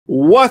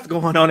What's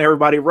going on,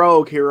 everybody?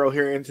 Rogue Hero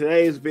here. In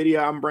today's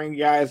video, I'm bringing you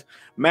guys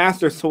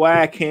Master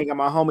Swag King and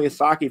my homie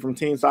Saki from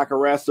Team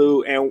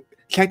Sakurasu, and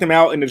check them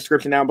out in the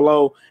description down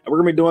below. And we're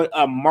gonna be doing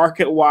a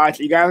market watch.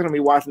 You guys are gonna be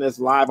watching this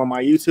live on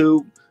my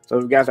YouTube. So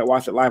if you guys that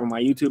watch it live on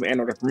my YouTube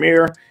and on the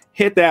premiere,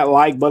 hit that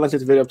like button. Let's get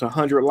this video up to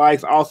 100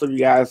 likes. Also, if you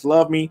guys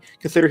love me,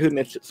 consider hitting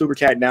the super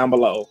chat down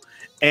below.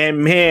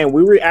 And man,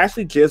 we were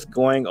actually just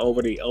going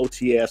over the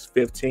OTS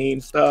 15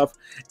 stuff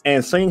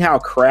and seeing how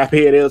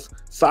crappy it is.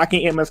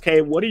 Saki and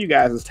MSK, what are you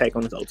guys' take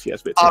on this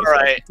OTS 15? All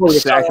right, before we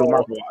get to actual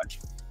market watch.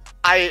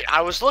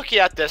 I was looking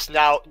at this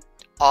now.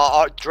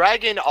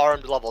 Dragon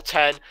armed level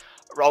 10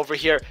 over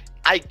here.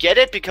 I get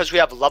it because we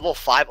have level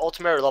 5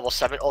 ultimate or level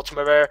 7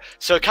 ultimate rare,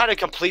 so it kind of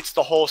completes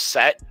the whole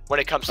set when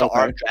it comes to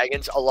armed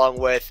dragons, along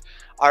with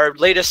our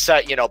latest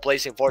set,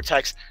 Blazing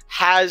Vortex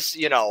has,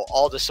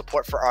 all the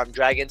support for armed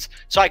dragons.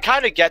 So I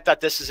kind of get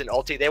that this is an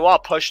ulti. They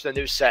want to push the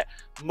new set.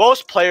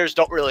 Most players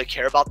don't really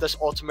care about this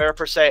ultimate rare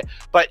per se,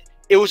 but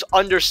it was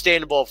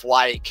understandable of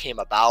why it came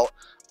about.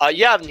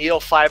 You have needle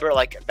fiber,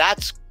 like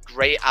that's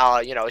great.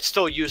 It's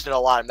still used in a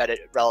lot of meta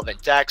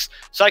relevant decks,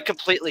 so I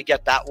completely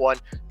get that one.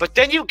 But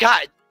then you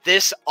got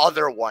this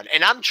other one,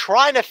 and I'm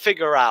trying to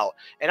figure out,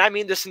 and I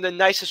mean this in the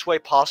nicest way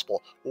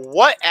possible,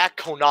 what at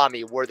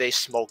Konami were they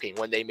smoking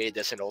when they made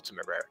this an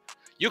ultimate rare?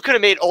 You could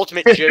have made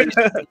ultimate jerseys,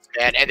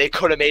 man, and they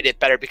could have made it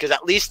better, because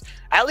at least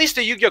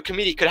the Yu-Gi-Oh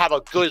community could have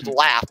a good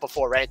laugh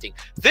before ranting.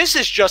 This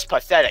is just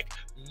pathetic.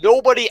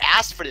 Nobody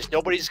asked for this.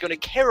 Nobody's going to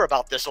care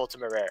about this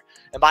ultimate rare.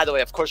 And by the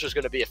way, of course, there's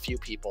going to be a few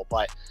people,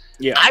 but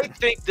yeah, I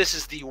think this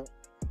is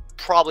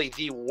probably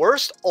the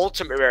worst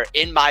ultimate rare,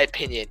 in my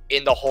opinion,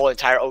 in the whole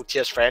entire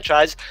OTS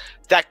franchise.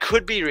 That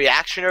could be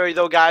reactionary,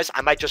 though, guys.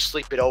 I might just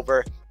sleep it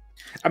over.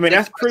 I mean,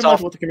 that's pretty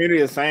much what the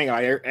community is saying.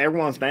 Like,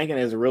 everyone's thinking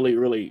is a really,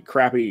 really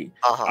crappy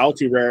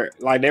ulti rare.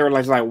 Like, they were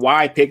like,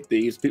 why pick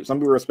these? Some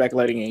people were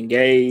speculating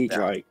Engage.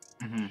 Like,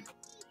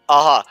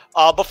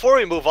 before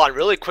we move on,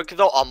 really quick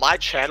though, on my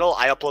channel,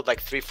 I upload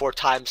like 3-4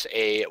 times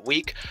a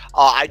week.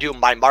 I do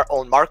my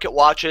own market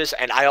watches,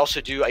 and I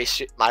also do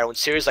my own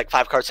series, like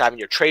 5 cards to have in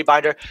your trade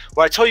binder,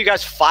 where I tell you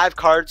guys 5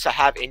 cards to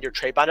have in your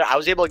trade binder. I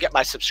was able to get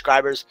my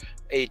subscribers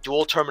a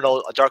dual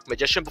terminal Dark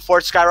Magician before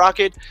it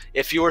skyrocketed.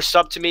 If you were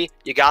sub to me,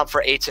 you got them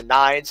for 8s and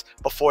 9s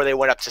before they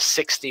went up to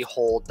 $60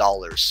 whole.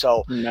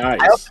 So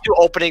nice. I also do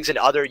openings and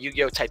other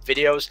Yu-Gi-Oh type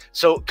videos.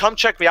 So come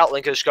check me out.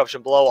 Link in the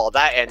description below. All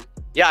that. And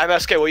yeah,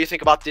 MSK, what do you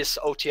think about this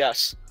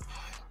OTS?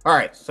 All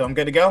right, so I'm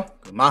good to go.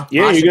 Yeah,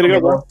 you're good to go,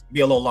 bro. Be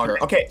a little longer.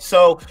 Okay,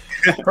 so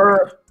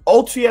for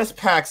OTS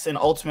packs and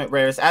ultimate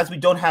rares, as we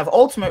don't have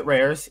ultimate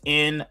rares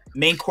in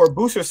main core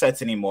booster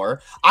sets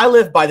anymore, I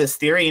live by this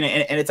theory,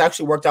 and it's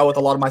actually worked out with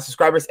a lot of my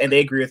subscribers, and they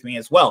agree with me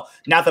as well.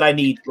 Not that I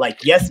need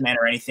like yes man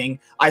or anything.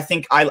 I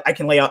think I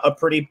can lay out a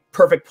pretty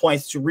perfect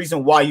points to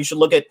reason why you should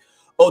look at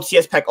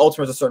OTS pack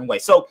ultimates a certain way.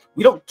 So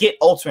we don't get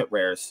ultimate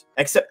rares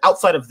except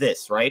outside of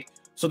this, right?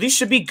 So these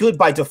should be good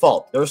by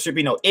default. There should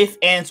be no ifs,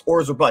 ands,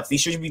 ors, or buts. These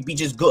should be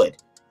just good,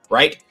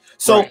 right?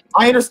 So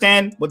I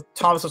understand what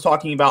Thomas was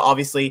talking about.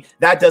 Obviously,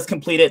 that does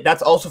complete it.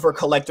 That's also for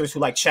collectors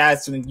who like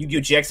Chaz in the Yu-Gi-Oh!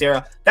 GX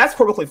era. That's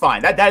perfectly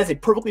fine. That is a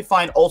perfectly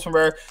fine ultimate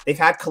rare. They've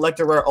had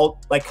collector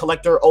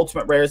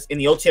ultimate rares in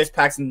the OTS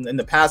packs in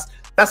the past.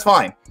 That's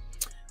fine.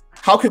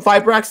 How could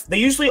Vibrax? They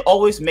usually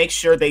always make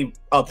sure they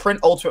print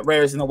ultimate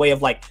rares in the way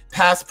of like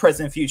past,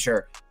 present,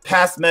 future,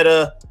 past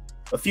meta,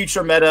 a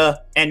future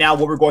meta, and now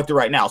what we're going through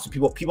right now. So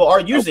people are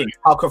using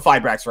Halka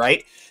Fibrax,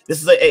 right?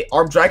 This is a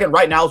Armed Dragon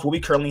right now is what we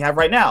currently have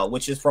right now,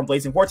 which is from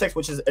Blazing Vortex,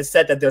 which is a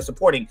set that they're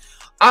supporting.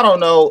 I don't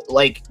know,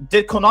 like,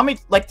 did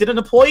Konami, like, did an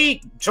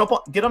employee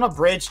get on a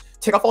bridge,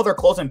 take off all their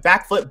clothes, and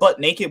backflip butt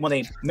naked when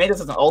they made this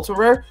as an ultra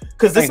rare?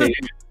 Because this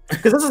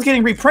is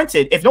getting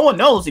reprinted. If no one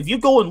knows, if you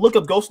go and look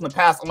up Ghosts in the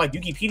Past on like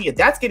Wikipedia,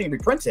 that's getting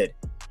reprinted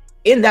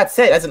in that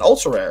set as an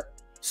ultra rare.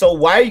 So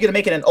why are you gonna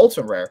make it an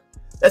ultra rare?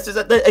 That's just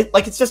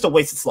like, it's just a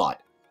wasted slot,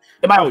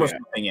 in my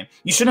personal opinion.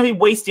 You shouldn't be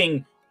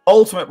wasting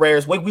ultimate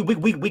rares.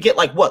 We get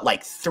like what,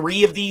 like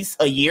 3 of these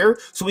a year,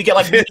 so we get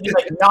like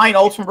 9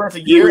 ultimate rares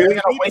a year. You're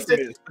gonna waste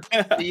it?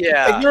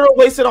 Yeah, like, you're gonna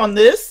waste it on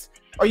this?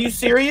 Are you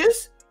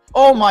serious?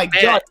 Oh my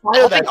god!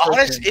 I'll be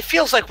honest, it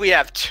feels like we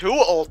have 2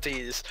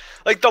 ultis.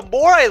 Like, the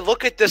more I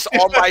look at this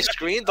on my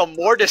screen, the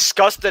more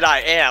disgusted I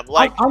am.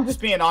 Like, I'm just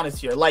being honest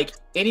here. Like,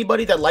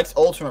 anybody that likes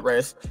ultimate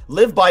rares,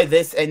 live by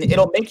this, and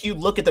it'll make you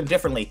look at them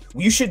differently.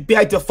 You should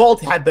by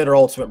default have better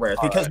ultimate rares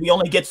because we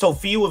only get so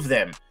few of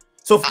them.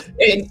 So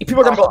and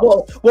people are gonna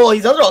go, well,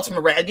 these other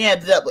ultimate rares, yeah,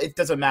 it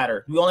doesn't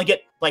matter. We only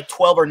get like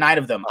 12 or 9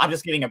 of them. I'm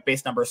just giving a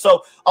base number.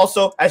 So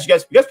also, as you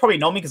guys probably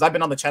know me because I've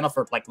been on the channel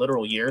for like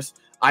literal years.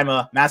 I'm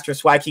a master of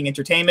Swag King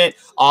Entertainment.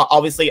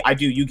 Obviously, I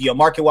do Yu-Gi-Oh!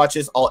 Market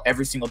watches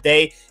every single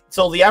day.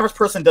 So the average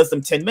person does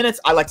them 10 minutes.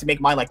 I like to make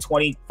mine like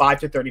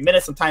 25 to 30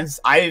 minutes. Sometimes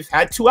I've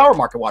had 2-hour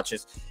market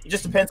watches. It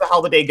just depends on how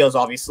the day goes,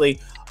 obviously.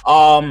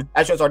 As you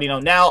guys already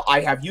know now, I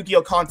have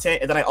Yu-Gi-Oh!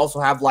 Content, and then I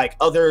also have like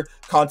other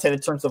content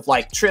in terms of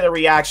like trailer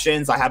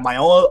reactions. I have my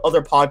own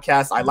other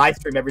podcast. I live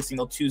stream every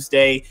single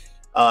Tuesday.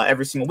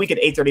 every single week at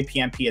 8:30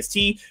 p.m. PST.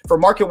 For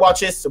market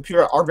watches, so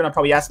people are going to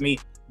probably ask me,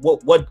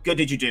 what good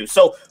did you do?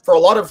 So for a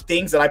lot of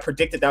things that I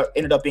predicted that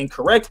ended up being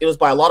correct, it was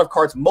by a lot of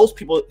cards. Most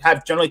people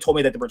have generally told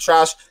me that they were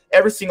trash.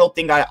 Every single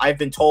thing I've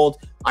been told,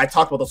 I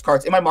talked about those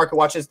cards in my market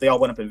watches. They all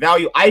went up in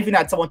value. I even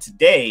had someone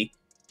today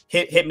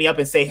hit me up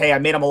and say, hey, I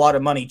made him a lot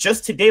of money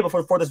just today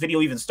before this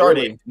video even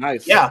started. Really?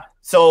 Nice. Yeah.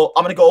 So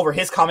I'm going to go over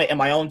his comment in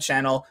my own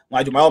channel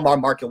when I do my own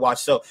market watch.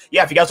 So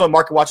yeah, if you guys want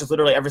market watches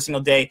literally every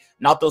single day,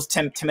 not those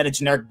 10-minute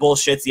generic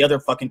bullshits the other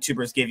fucking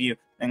tubers give you,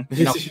 and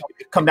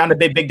come down to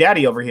Big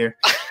Daddy over here.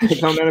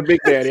 Come down to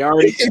Big Daddy.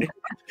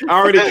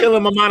 Already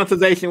killing my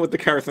monetization with the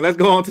cursing. Let's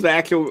go on to the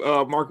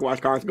actual market watch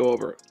cards. Go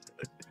over it.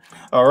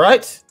 All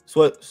right.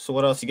 So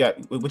what else you got?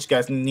 What you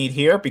guys need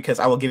here? Because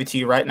I will give it to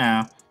you right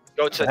now.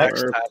 Go to the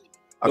next tab.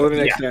 Go to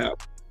the next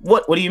tab.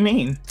 What do you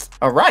mean?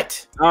 All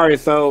right.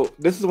 So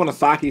this is one of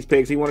Saki's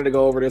picks. He wanted to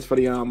go over this for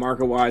the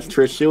market watch.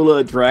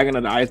 Trishula, Dragon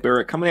of the Ice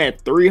Barrier, coming in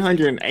at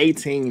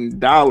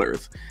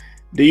 $318.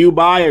 Do you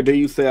buy or do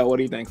you sell? What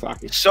do you think,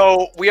 Saki?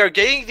 So we are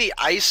getting the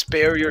Ice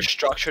Barrier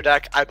structure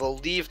deck, I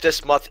believe,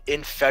 this month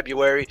in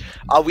February.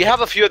 We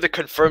have a few of the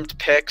confirmed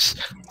picks.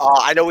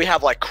 I know we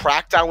have like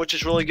Crackdown, which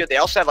is really good. They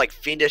also have like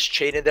Fiendish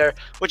Chain in there,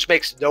 which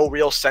makes no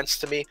real sense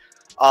to me.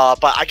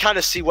 But I kind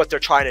of see what they're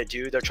trying to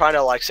do. They're trying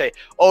to like say,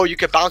 oh, you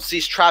could bounce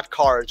these trap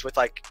cards with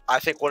like, I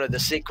think one of the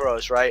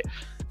synchros, right?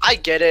 I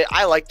get it.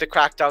 I like the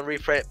Crackdown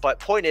reprint, but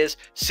point is,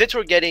 since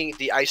we're getting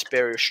the Ice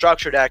Barrier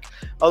structure deck,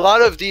 a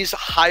lot of these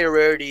higher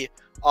rarity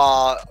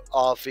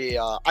of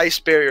the Ice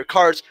Barrier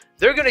cards,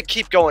 they're going to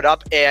keep going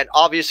up, and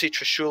obviously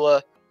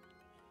Trishula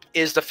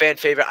is the fan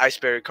favorite Ice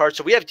Barrier card.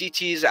 So we have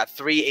DTs at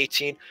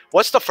 318.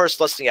 What's the first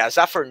listing at? Is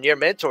that for near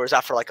mint or is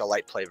that for like a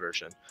light play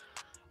version?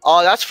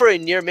 That's for a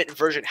near mint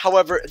version.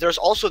 However, there's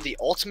also the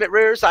ultimate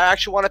rares I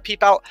actually want to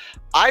peep out.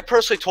 I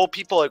personally told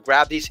people to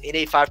grab these in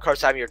a 5-card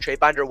Savvy or trade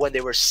binder when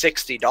they were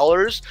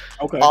 $60.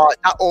 Okay. Not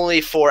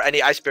only for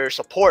any Ice Barrier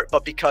support,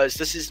 but because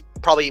this is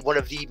probably one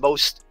of the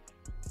most,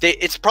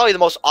 it's probably the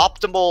most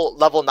optimal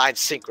level 9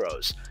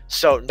 synchros.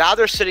 So now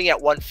they're sitting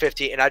at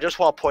 150, and I just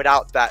want to point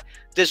out that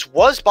this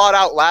was bought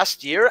out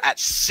last year at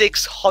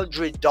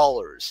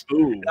 $600.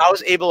 And I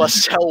was able to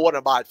sell one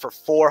of mine for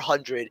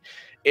 $400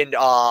 in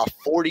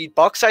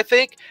 $40, I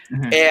think.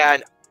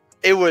 And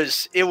it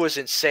was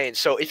insane.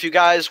 So if you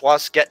guys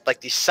want to get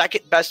like the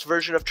second best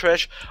version of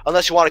Trish,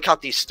 unless you want to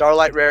count the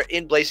Starlight rare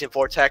in Blazing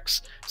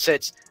Vortex,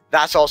 since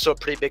that's also a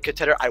pretty big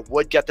contender, I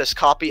would get this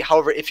copy.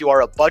 However, if you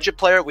are a budget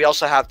player, we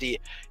also have the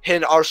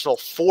Hidden Arsenal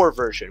 4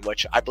 version,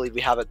 which I believe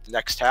we have at the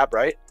next tab,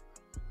 right?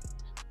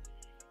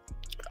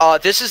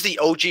 This is the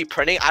OG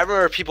printing. I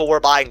remember people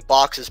were buying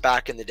boxes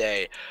back in the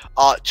day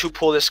to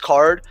pull this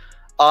card.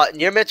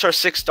 Near mints are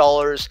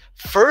 $6.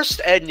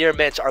 First ed near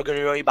mints are going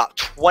to be about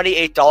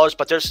 $28,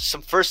 but there's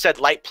some first ed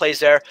light plays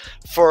there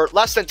for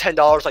less than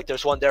 $10. Like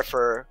there's one there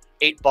for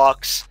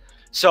 $8.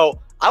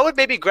 So I would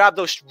maybe grab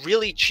those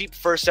really cheap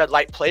first ed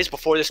light plays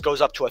before this goes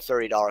up to a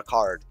 $30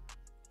 card.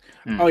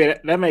 Oh yeah,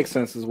 that makes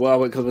sense as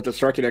well, because with the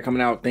structure that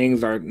coming out,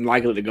 things are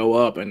likely to go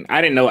up. And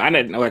I didn't know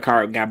that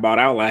card got bought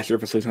out last year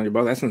for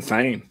 $600. That's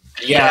insane.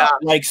 Yeah,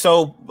 like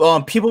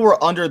so people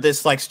were under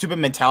this like stupid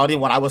mentality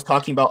when I was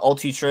talking about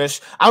ulti Trish.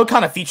 I would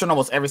kind of feature in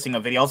almost every single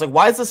video. I was like,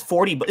 why is this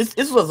 40? But this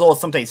was as low as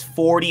sometimes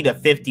 $40 to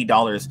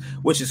 $50,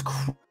 which is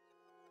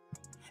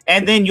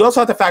and then you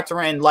also have to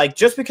factor in, like,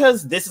 just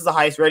because this is the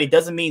highest rarity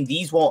doesn't mean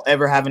these won't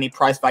ever have any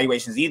price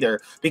valuations either,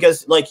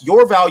 because like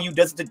your value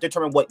doesn't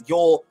determine what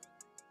you'll.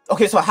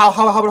 Okay, so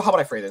how would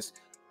I phrase this?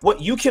 What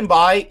you can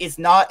buy is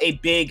not a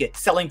big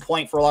selling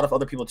point for a lot of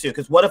other people too.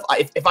 Because what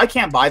if I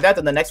can't buy that,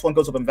 then the next one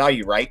goes up in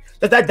value, right?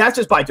 That's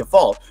just by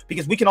default.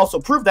 Because we can also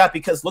prove that,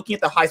 because looking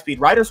at the high speed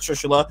riders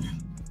Trishula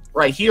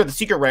right here, the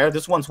secret rare,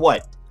 this one's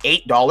what,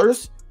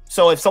 $8?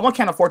 So if someone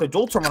can't afford the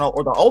dual terminal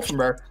or the ultimate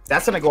rare,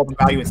 that's gonna go up in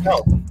value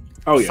itself.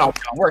 Oh yeah, how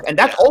it's gonna work, and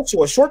that's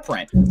also a short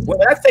print. When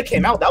that set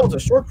came out, that was a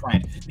short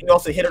print. You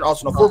also hit an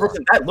Arsenal 4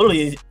 version. That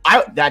literally is,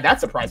 that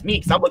surprised me,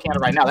 because I'm looking at it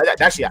right now.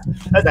 That's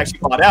actually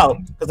bought out,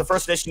 because the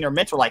first edition you're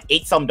meant for like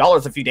 $8-some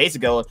a few days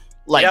ago.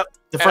 Like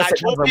the first. And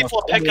I told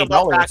people to pick them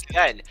up back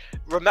then.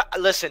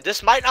 Listen,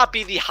 this might not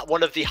be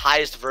one of the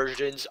highest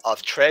versions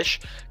of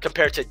Trish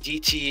compared to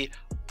DT,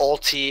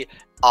 Ulti,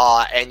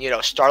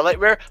 and Starlight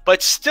Rare,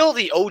 but still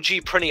the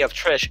OG printing of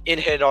Trish in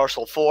Hidden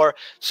Arsenal 4.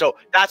 So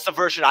that's the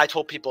version I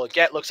told people to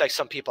get. Looks like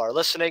some people are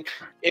listening.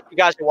 If you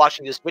guys are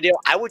watching this video,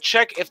 I would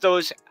check if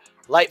those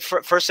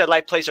first set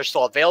light plays are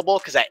still available,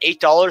 because at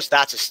 $8,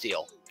 that's a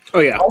steal. Oh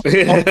yeah. Also,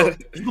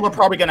 people are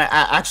probably going to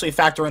actually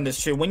factor in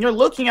this too. When you're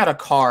looking at a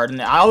card,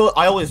 and I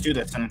always do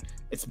this, and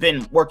it's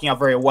been working out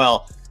very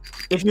well.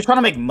 If you're trying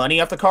to make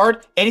money off the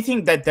card,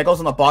 anything that goes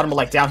on the bottom,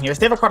 like down here,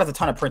 say if a card has a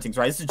ton of printings,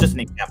 right? This is just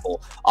an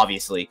example,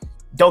 obviously.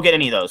 Don't get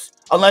any of those.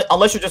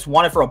 Unless you just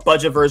want it for a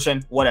budget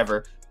version,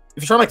 whatever.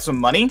 If you're trying to make some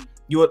money,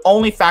 you would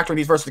only factor in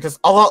these versions, because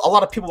a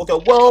lot of people will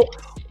go, well,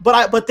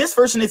 But this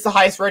version is the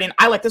highest rating.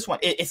 I like this one.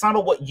 It's not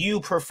about what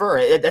you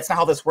prefer. That's not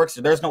how this works.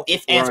 There's no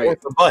if, ands, or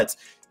buts.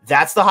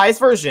 That's the highest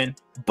version.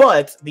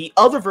 But the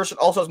other version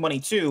also has money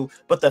too.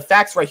 But the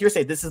facts right here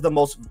say this is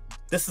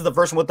the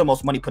version with the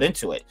most money put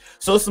into it.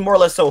 So this is more or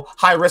less so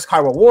high risk, high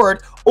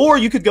reward. Or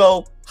you could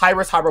go high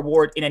risk, high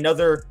reward in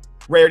another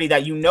rarity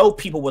that you know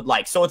people would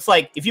like. So it's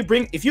like if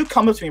you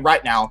come up to me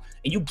right now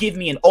and you give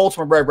me an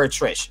ultimate rare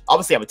Trish,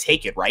 obviously I would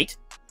take it, right?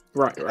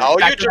 Right. Oh,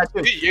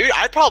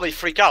 I'd probably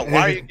freak out.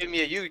 Why are you giving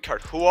me a Yu-Gi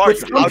card? Who are you?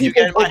 How'd you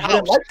get in my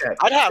house? Like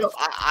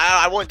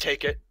I wouldn't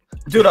take it.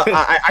 Dude,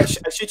 I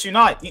shit you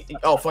not.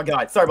 Oh, fuck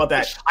God. Sorry about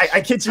that.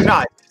 I kid you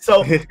not.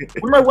 So,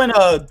 remember when, you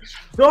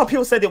know how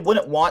people said they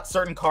wouldn't want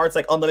certain cards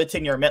like unlimited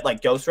in your mint,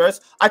 like Ghost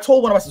Rares? I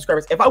told one of my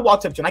subscribers, if I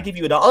walked up to you and I give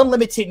you an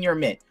unlimited in your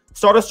mint,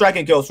 Stardust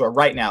Dragon Ghost Rare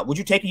right now, would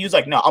you take it? He was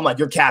like, no. I'm like,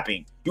 you're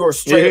capping. You're a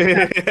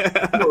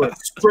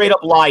straight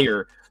up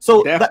liar.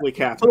 So, definitely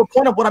capping. So the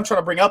point of what I'm trying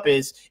to bring up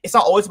is it's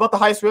not always about the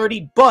highest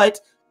rarity,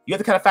 but you have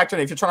to kind of factor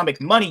in if you're trying to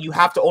make money, you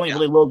have to only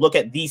really look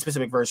at these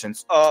specific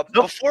versions.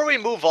 Before we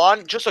move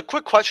on, just a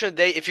quick question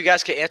today. If you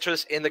guys can answer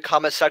this in the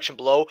comment section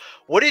below,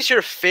 what is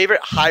your favorite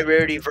high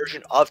rarity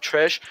version of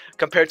Trish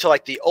compared to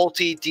like the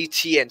Ulti,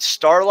 DT, and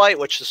Starlight?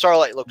 Which the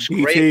Starlight looks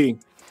great.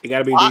 You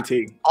gotta be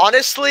DT.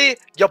 Honestly,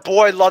 your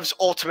boy loves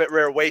Ultimate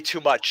Rare way too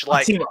much.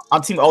 Like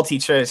I'm team Ulti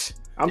Trish.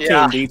 I'm team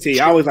DT.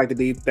 I always like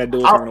the that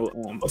dual terminal.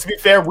 To be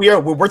fair,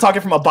 we're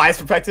talking from a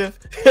biased perspective.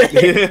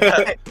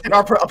 In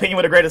our opinion,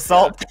 with a great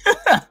assault.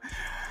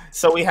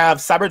 So we have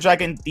Cyber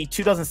Dragon, the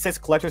 2006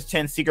 Collector's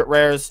 10 Secret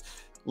Rares.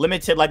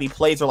 Limited likely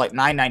plays are like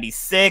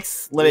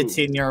 $9.96.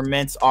 Limited near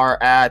mints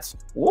are at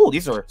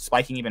these are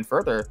spiking even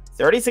further.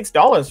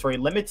 $36 for a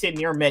limited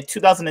near mint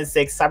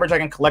 2006 Cyber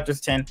Dragon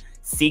Collector's 10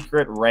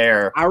 Secret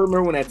Rare. I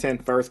remember when that 10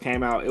 first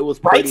came out, it was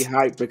pretty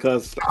hyped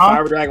because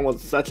Cyber Dragon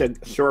was such a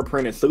short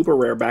printed super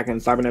rare back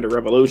in Cybernetic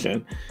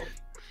Revolution.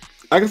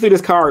 I can see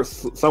this card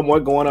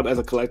somewhat going up as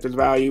a collector's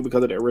value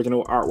because of the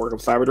original artwork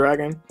of Cyber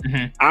Dragon.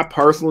 I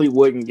personally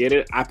wouldn't get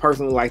it. I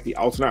personally like the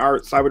alternate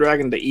art Cyber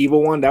Dragon, the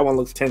evil one. That one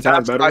looks 10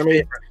 times better to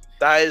me.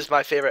 That is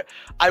my favorite.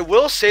 I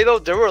will say though,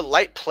 there were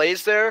light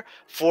plays there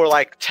for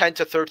like $10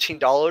 to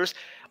 $13.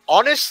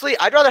 Honestly,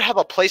 I'd rather have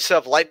a playset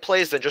of light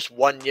plays than just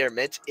one near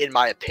mint, in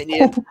my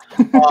opinion.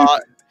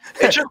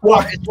 It's just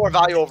more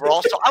value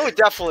overall. So I would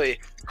definitely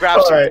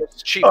grab some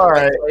cheap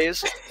light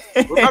plays.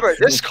 Remember,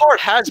 this card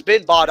has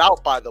been bought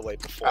out, by the way,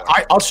 before.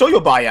 I'll show you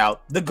a buyout.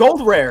 The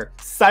gold rare,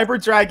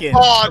 Cyber Dragon.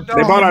 Oh, no.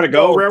 They bought out a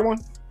gold rare one?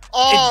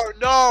 Oh,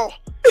 no.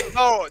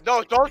 No,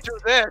 don't do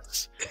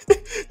this.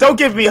 Don't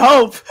give me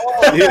hope.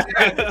 Oh, man.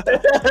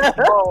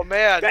 Oh,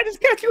 man. That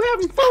just got you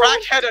having fun.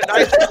 Crackhead a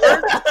nice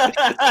word.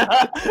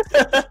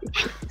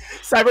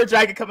 Cyber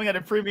Dragon coming out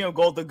of premium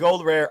gold. The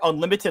gold rare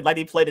unlimited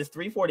lightning plate is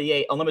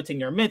 $348. Unlimited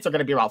your mints are going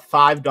to be about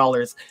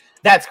 $5.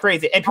 That's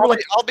crazy. And people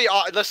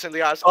listen,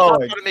 guys. I'm not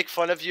going to make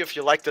fun of you if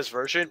you like this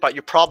version, but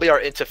you probably are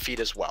into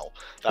feet as well.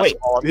 That's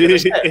all I'm gonna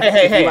say.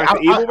 Hey. I'll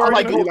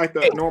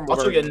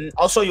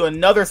show you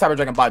another Cyber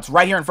Dragon bot. It's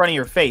right here in front of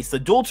your face. The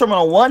Dual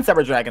Terminal 1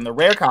 Cyber Dragon, the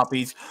rare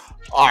copies,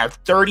 are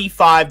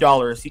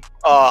 $35.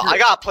 I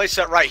got a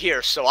playset right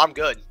here, so I'm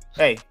good.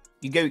 Hey,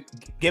 you give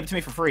it to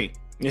me for free.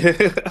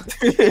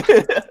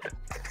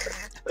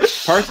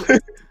 Personally,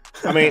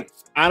 I mean,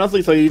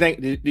 honestly, so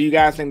do you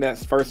guys think that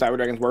first Cyber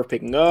Dragon is worth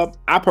picking up?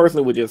 I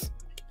personally would just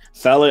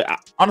sell it.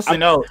 Honestly,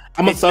 no.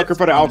 I'm a sucker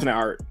for the alternate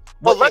art.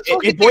 Well, let's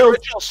look at the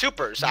original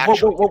supers,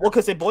 actually. Well,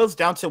 because it boils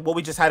down to what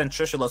we just had in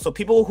Trishula. So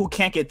people who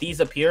can't get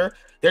these up here,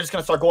 they're just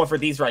going to start going for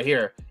these right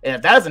here. And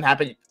if that doesn't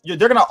happen, they're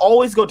going to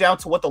always go down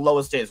to what the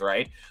lowest is,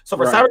 right? So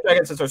for Cyber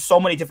Dragon, since there's so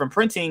many different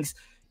printings,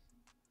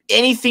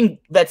 anything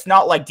that's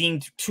not like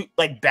deemed too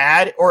like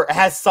bad or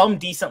has some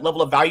decent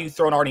level of value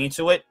thrown already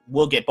into it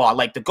will get bought.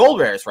 Like the gold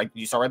rares, right?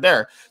 You saw right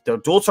there. The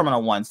dual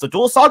terminal ones, the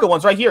dual saga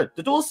ones right here.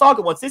 The dual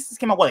saga ones. This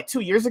came out like 2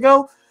 years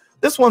ago.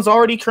 This one's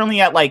already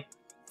currently at like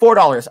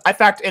 $4.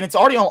 And it's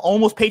already on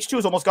almost page 2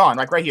 is almost gone.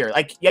 Like right here.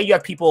 Like you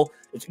have people.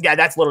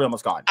 That's literally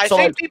almost gone. I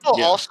think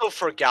people also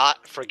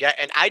forget,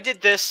 and I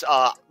did this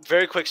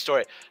very quick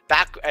story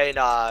back in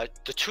the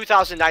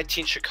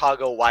 2019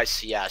 Chicago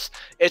YCS.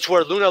 It's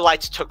where Luna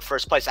Lights took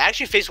first place. I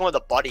actually faced one of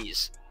the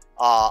buddies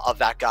of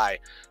that guy.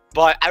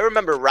 But I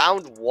remember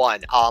round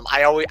 1,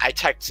 I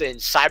text in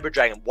Cyber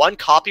Dragon, 1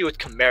 copy with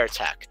Chimera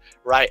Tech,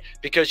 right?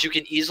 Because you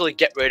can easily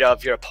get rid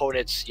of your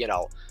opponent's,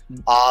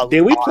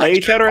 did we play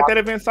each other at that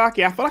event,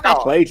 Saki? I feel like I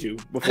played you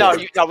before. No,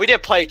 we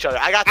didn't play each other.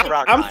 I got the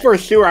round. I'm for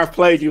sure I've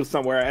played you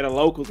somewhere at a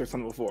locals or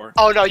something before.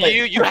 Oh no,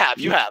 you have.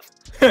 You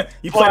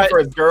played for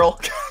a girl?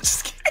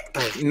 Just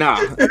kidding. Nah.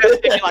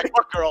 Like,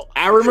 what girl?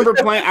 I remember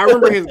playing. I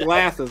remember his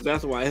glasses.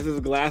 That's why. It's his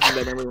glasses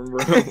that I remember.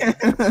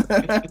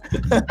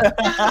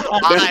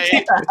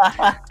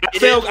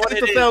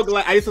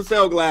 I used to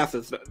sell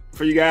glasses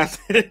for you guys.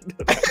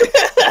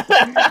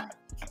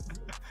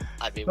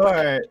 I mean,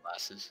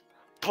 glasses,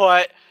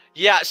 but.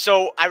 Yeah,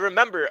 so I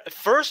remember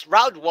first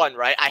round 1,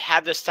 right? I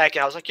had this tech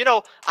and I was like,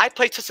 I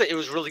played Tessa. It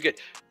was really good.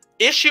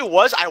 Issue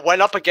was I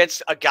went up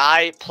against a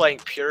guy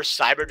playing pure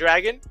Cyber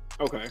Dragon.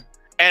 Okay.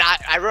 And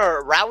I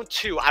remember round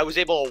 2, I was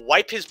able to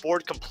wipe his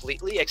board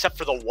completely except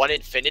for the 1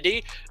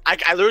 infinity. I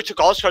literally took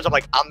all his cards. I'm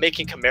like, I'm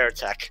making Chimera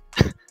Tech.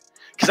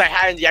 Because I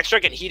had in the extra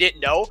and he didn't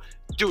know.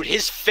 Dude,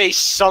 his face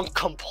sunk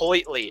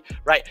completely,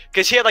 right?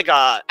 Because he had like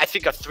I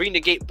think a 3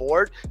 negate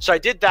board. So I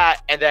did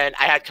that, and then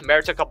I had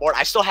Chimera Tech on board.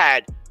 I still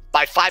had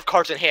by 5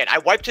 cards in hand. I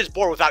wiped his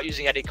board without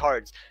using any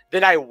cards.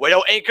 Then I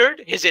Widow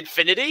Anchored his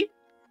infinity.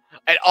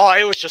 And oh,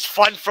 it was just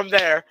fun from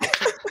there.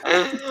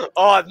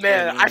 Oh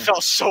man, I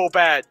felt so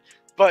bad.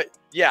 But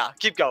yeah,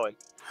 keep going.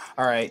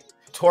 All right.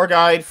 Tour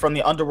Guide from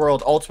the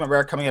Underworld Ultimate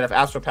Rare coming out of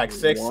Astro Pack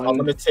 6.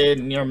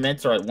 Unlimited near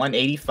mints are at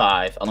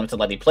 185. Unlimited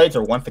lightning plates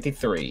are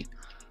 153.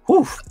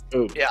 Whew.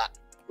 Yeah.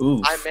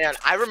 Oof.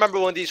 I remember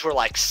when these were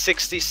like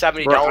 $60,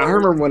 $70. Bro, I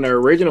remember when the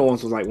original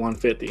ones was like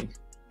 150.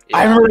 Yeah.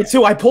 I remember it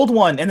too. I pulled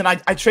one and then I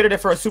traded it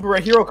for a super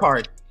rare hero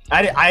card.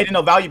 I didn't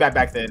know value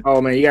back then.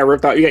 Oh man, you got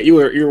ripped out. You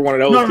were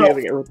one of those kids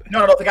that get ripped.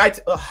 No. The guy,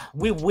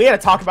 we had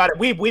to talk about it.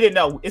 We didn't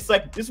know. It's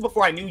like this is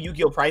before I knew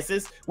Yu-Gi-Oh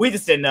prices. We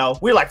just didn't know.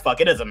 We were like, fuck,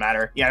 it doesn't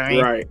matter. You know what I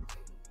mean? Right.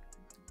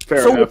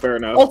 Fair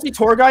enough. Ulti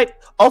Tour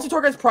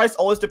Guide's price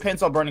always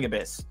depends on Burning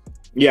Abyss.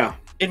 Yeah.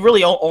 It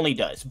really only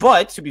does.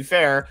 But to be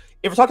fair,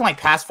 if we're talking like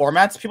past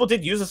formats, people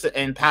did use this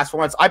in past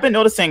formats. I've been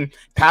noticing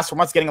past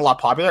formats getting a lot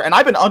popular, and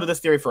I've been under this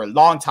theory for a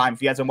long time.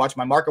 If you guys have been watching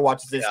my market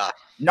watches, this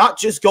not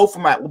just Go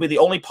format will be the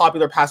only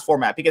popular past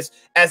format, because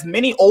as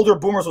many older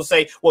boomers will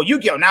say, well,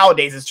 Yu-Gi-Oh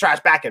nowadays is trash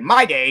back in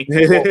my day.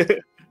 Well,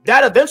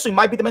 that eventually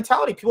might be the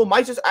mentality. People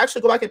might just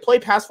actually go back and play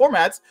past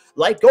formats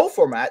like Go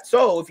format.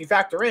 So if you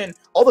factor in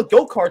all the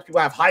Go cards,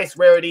 people have highest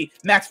rarity,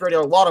 max rarity,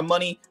 a lot of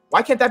money.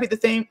 Why can't that be the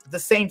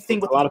same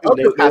thing with a lot of people?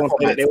 They want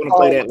to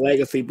play that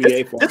legacy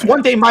BA format. This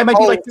one day might be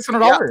like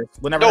 $600.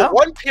 No,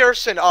 one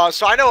person.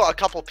 So I know a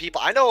couple people.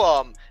 I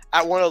know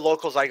at one of the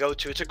locals I go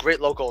to. It's a great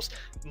locals.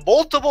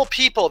 Multiple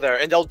people there,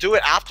 and they'll do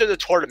it after the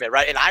tournament,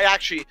 right? And I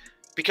actually,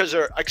 because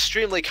they're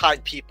extremely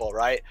kind people,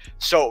 right?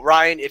 So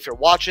Ryan, if you're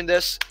watching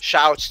this,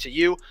 shouts to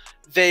you.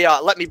 They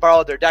let me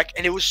borrow their deck,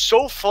 and it was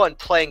so fun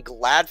playing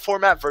Glad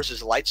format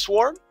versus Light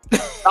Swarm.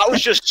 That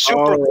was just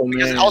super cool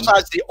because it also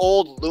has the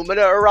old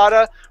Lumina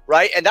errata,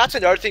 right? And that's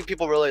another thing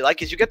people really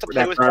like is you get to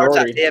play with cards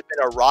that may have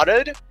been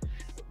errataed,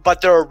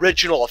 but they're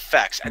original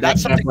effects, and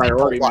that's something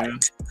priority, people man.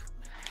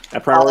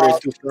 That priority is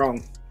too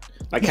strong.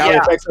 Like how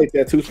effects like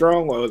that too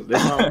strong? Well,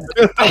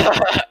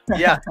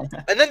 yeah.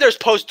 And then there's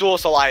post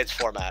Duelist Alliance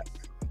format.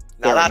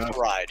 Now that's a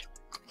ride.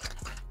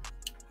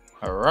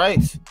 All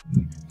right.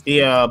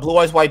 The Blue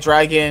Eyes White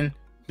Dragon.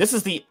 This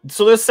is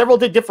so there's several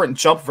different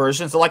jump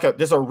versions. So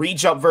there's a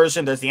re-jump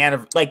version. There's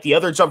the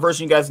other jump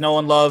version you guys know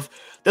and love.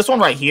 This one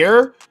right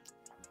here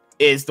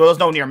there's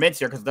no near mints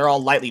here because they're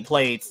all lightly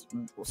played,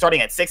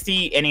 starting at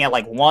 60, ending at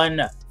like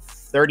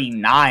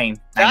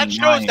 139. That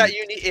shows that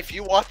you need. If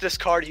you want this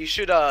card, you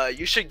should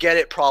get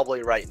it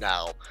probably right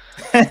now.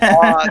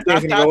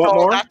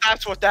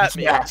 That's what that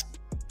means.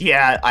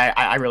 Yeah,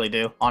 I really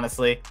do,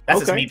 honestly. That's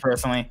just me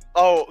personally.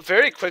 Oh,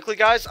 very quickly,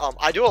 guys.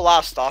 I do a lot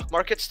of stock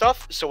market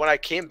stuff. So when I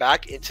came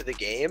back into the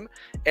game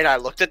and I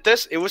looked at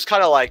this, it was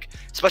kind of like,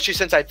 especially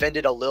since I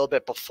vended a little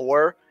bit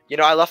before,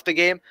 I left the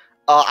game.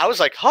 I was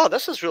like,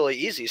 this is really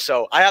easy.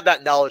 So I have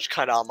that knowledge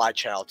kind of on my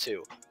channel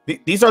too.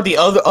 These are the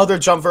other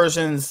jump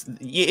versions.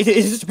 It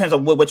just depends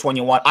on which one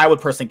you want. I would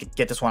personally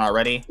get this one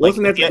already.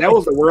 Wasn't that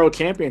was the World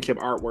Championship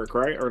artwork,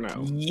 right? Or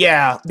no?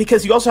 Yeah,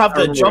 because you also have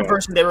the jump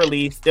version they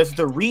released. There's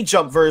the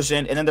re-jump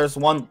version, and then there's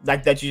one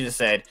like that you just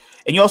said.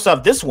 And you also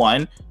have this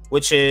one,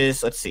 which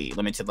is, let's see,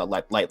 limited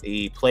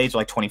lightly plays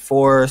like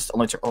 24s,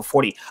 limited or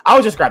 40. I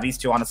would just grab these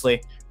two,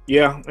 honestly.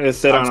 Yeah, it's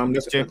set on them.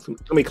 It's gonna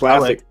be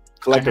classic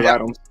collector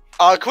items.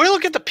 Can we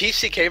look at the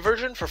PCK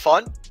version for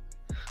fun?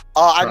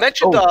 I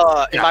mentioned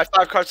in my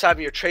 5 cards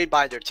having your trade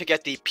binder to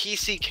get the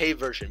PCK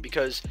version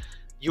because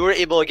you were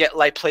able to get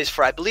light plays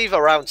for I believe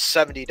around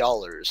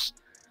 $70.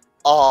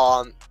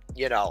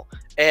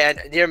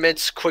 And near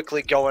mint's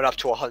quickly going up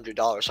to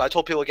 $100. So I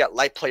told people to get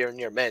light play or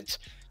near mint.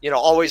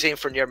 Always aim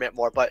for near mint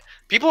more, but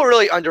people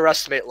really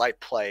underestimate light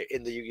play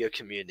in the Yu-Gi-Oh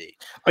community.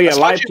 Oh yeah,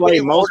 light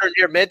play. When you order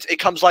near mint, it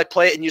comes light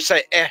play, and you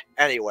say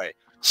anyway.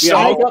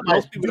 So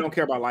most people don't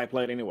care about light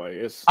play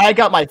anyway. I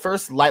got my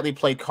first lightly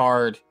played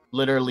card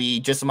literally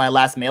just in my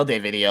last mail day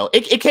video.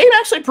 It came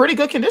actually pretty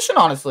good condition,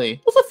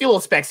 honestly. There's a few little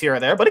specs here or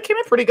there, but it came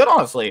in pretty good,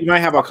 honestly. You might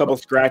have a couple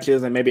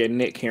scratches and maybe a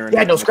nick here and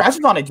there. No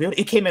scratches on it, dude.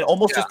 It came in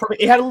almost as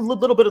perfect. It had a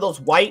little bit of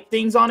those white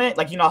things on it,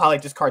 like how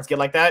like just cards get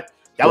like that.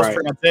 That was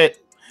pretty much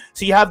it.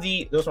 So you have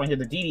this one here,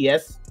 the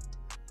DDS.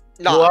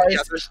 No,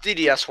 there's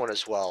DDS one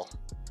as well.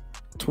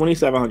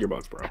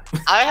 $2,700, bro.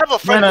 I have a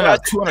friend. No,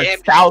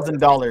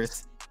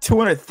 $200,000.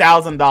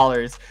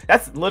 $200,000.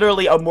 That's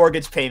literally a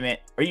mortgage payment.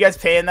 Are you guys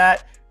paying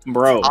that?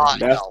 Bro,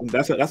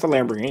 that's a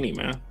Lamborghini,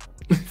 man.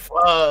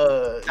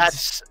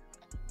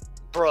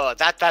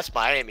 That's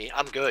Miami.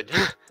 I'm good.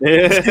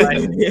 You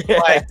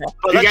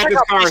got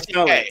this car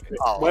selling.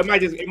 Well,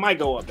 it might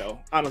go up though.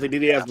 Honestly,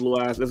 DDS Blue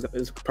Eyes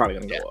is probably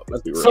gonna go up.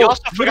 Let's be real. You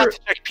also forgot to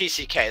check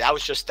PCK. That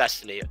was just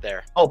Destiny up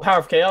there. Oh, Power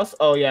of Chaos.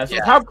 Oh yeah. So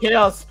Power of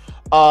Chaos,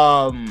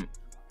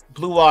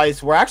 Blue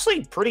Eyes were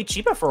actually pretty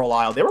cheap for a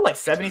while. They were like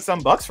 $70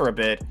 some for a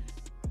bit.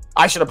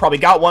 I should have probably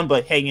got one,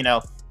 but hey, you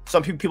know,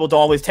 some people don't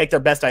always take their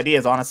best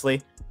ideas,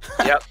 honestly.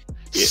 Yep.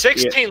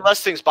 16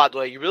 listings, by the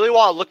way. You really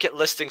want to look at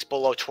listings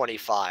below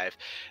 25.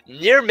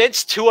 Near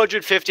mint's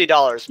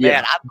 $250.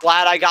 Man, I'm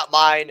glad I got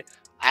mine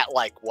at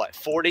like what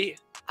 40.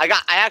 I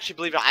actually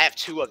believe I have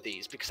 2 of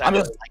these because I'm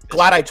just really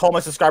glad I told my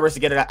subscribers to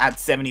get it at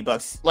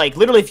 $70. Like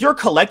literally, if you're a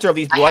collector of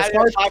these Blue Eyes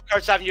cards, 5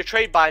 cards down in your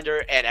trade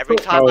binder, and every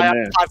time I have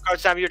 5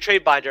 cards down in your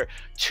trade binder,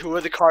 2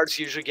 of the cards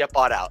usually get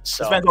bought out.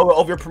 So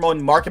over you're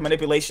promoting market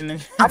manipulation. No,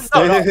 hey,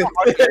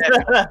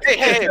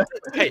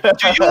 do you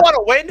want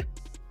to win?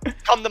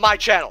 Come to my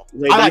channel.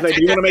 Do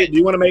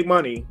you want to make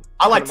money?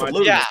 I like to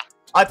lose. Yeah.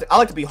 I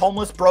like to be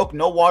homeless, broke,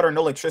 no water,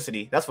 no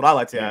electricity. That's what I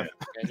like to have.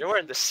 And you're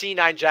wearing the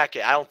C9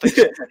 jacket. I don't think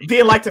so.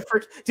 Being like to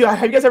freak. Dude,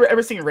 have you guys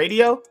ever seen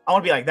Radio? I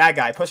want to be like that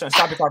guy pushing a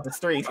shopping cart up the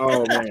street.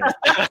 Oh man.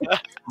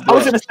 I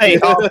was gonna say,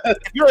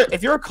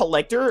 if you're a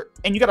collector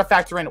and you got to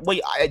factor in,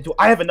 wait,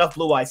 I have enough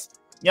Blue Eyes.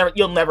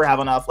 You'll never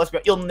have enough.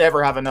 You'll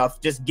never have enough.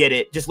 Just get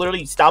it. Just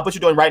literally stop what you're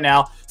doing right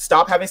now.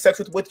 Stop having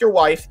sex with your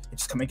wife and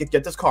just come and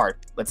get this card.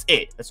 That's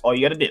it. That's all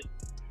you got to do.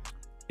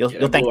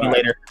 You'll thank me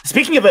later.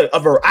 Speaking of an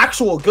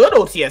actual good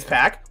OTS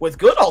pack with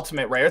good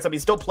ultimate rares, I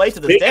mean, still plays to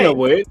this day. Of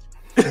which.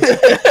 All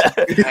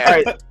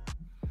right.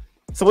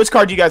 So which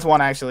card do you guys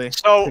want actually?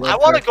 So I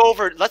want to go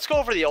over. Let's go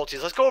over the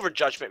OTS. Let's go over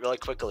Judgment really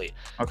quickly.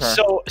 Okay.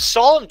 So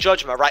Solemn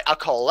Judgment, right? A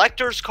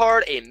collector's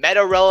card, a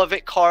meta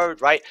relevant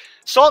card, right?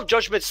 Solemn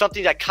Judgment is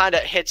something that kind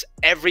of hits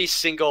every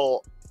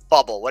single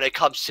bubble when it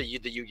comes to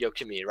the Yu-Gi-Oh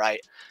community, right?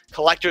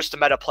 Collectors to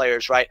meta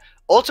players, right?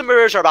 Ultimate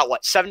rares are about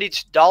what,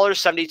 $72,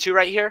 72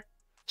 right here.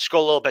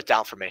 Scroll a little bit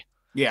down for me.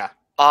 Yeah.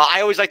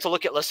 I always like to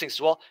look at listings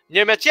as well.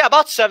 Near mints, yeah,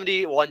 about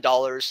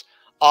 $71.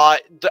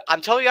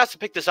 I'm telling you guys to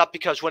pick this up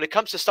because when it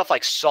comes to stuff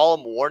like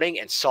Solemn Warning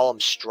and Solemn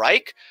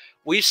Strike,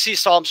 we see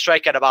Solemn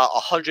Strike at about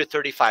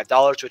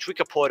 $135, which we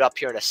could pull it up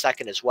here in a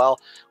second as well.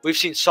 We've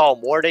seen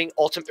Solemn Warning,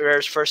 Ultimate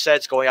Rares first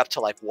sets going up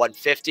to like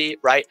 $150,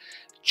 right?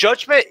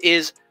 Judgment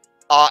is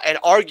and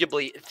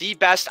arguably the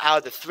best out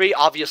of the 3.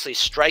 Obviously,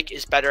 Strike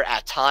is better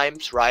at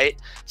times, right?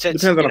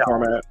 Since depends on the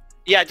format.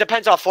 Yeah, it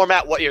depends on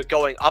format, what you're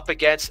going up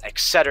against,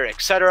 etc.,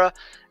 etc.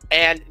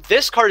 And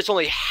this card is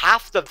only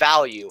half the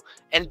value,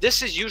 and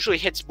this is usually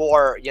hits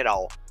more,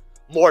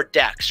 more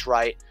decks,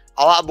 right?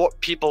 A lot more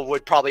people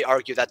would probably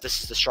argue that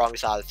this is the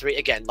strongest out of the 3.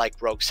 Again, like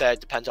Rogue said,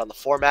 depends on the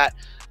format,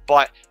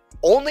 but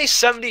only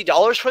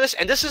 $70 for this,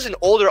 and this is an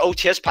older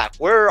OTS pack.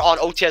 We're on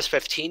OTS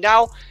 15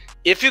 now.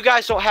 If you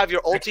guys don't have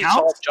your ulti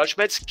Solemn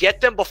Judgments, get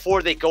them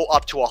before they go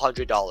up to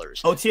 $100.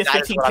 OTS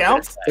 15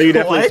 counts? So you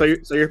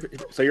definitely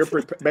so you're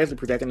basically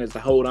protecting us to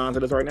hold on to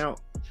this right now.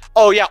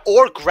 Oh yeah,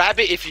 or grab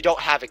it if you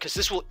don't have it, because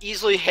this will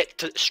easily hit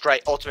to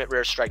Strike Ultimate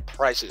Rare Strike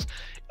prices.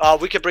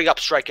 We could bring up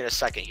Strike in a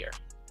second here.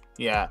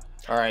 Yeah.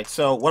 All right.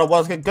 So what I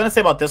was gonna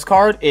say about this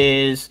card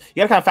is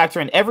you gotta kind of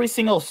factor in every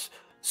single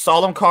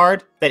Solemn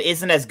card that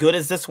isn't as good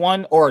as this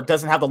one or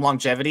doesn't have the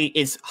longevity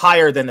is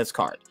higher than this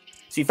card.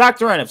 So you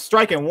factor in if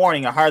Strike and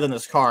Warning are higher than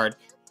this card,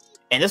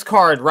 and this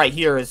card right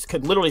here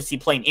could literally see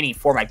play in any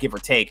format, give or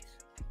take.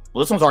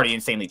 Well, this one's already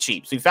insanely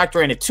cheap. So you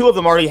factor in if 2 of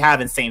them already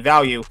have insane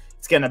value,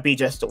 it's going to be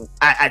just,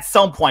 at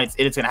some point,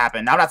 it's going to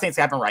happen. Now, I'm not saying it's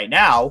going to happen right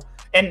now,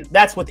 and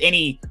that's with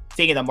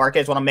anything in the market.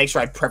 I just want to make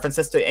sure I preference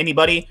this to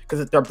anybody,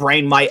 because their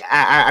brain might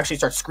actually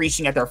start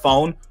screeching at their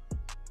phone.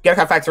 You got to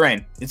kind of factor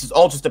in. This is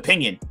all just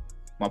opinion. I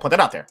want to put that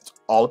out there. It's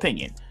all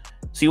opinion.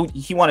 So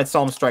he wanted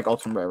Solemn Strike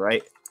Ultimate Rare,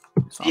 right?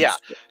 Yeah,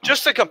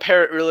 just to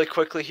compare it really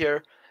quickly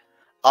here,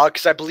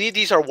 because I believe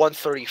these are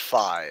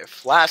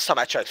 135. Last time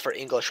I checked for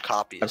English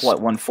copies. Like what,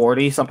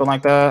 140, something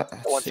like that?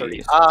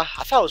 130. I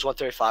thought it was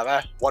 135.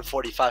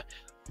 145.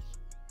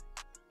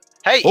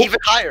 Hey, even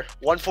higher,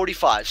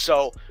 145.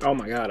 So, oh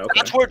my god, okay.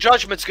 That's where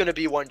Judgment's going to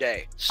be one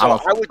day. So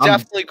I would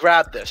definitely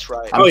grab this,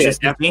 right? I'm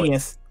just a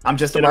genius. I'm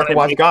just a market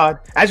watch god.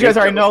 As you guys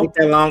already know,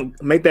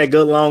 make that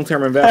good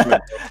long-term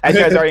investment. As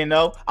you guys already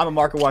know, I'm a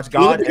market watch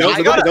god. Look at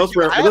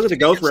the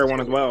Ghost Rare one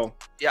as well.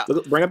 Yeah.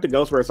 Bring up the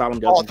Ghost Rare Solemn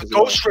Judgment. Oh, the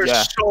Ghost Rare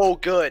is so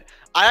good.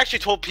 I actually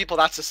told people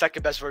that's the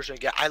second best version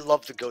to get. I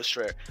love the Ghost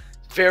Rare.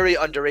 Very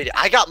underrated.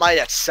 I got mine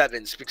at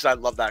 7s because I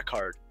love that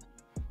card.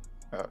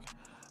 Okay.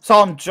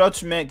 Solemn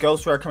Judgment,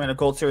 Ghost Rare coming to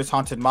Gold Series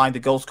Haunted Mind. The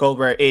Ghost Gold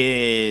Rare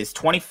is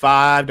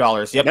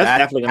 $25. Yep,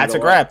 that's a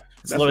grab.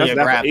 It's literally a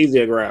grab. Easy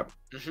a grab.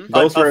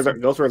 Ghost Rares.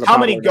 How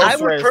many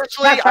Ghost Rares? I would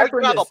personally, I would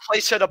grab a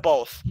playset of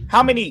both.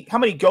 How many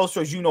Ghost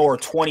Rares you know are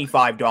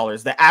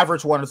 $25? The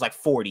average one is like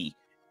 40.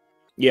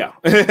 Yeah,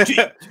 that's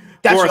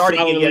already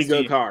a really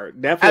good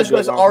card. Definitely. As you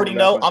guys already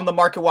know, I'm the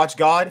market watch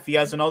god. If you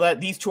guys don't know that,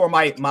 these two are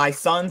my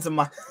sons and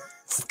my.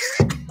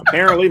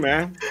 Apparently,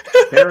 man.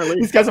 Apparently,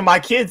 these guys are my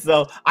kids,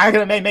 though. I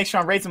gotta make sure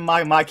I'm raising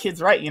my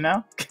kids right, you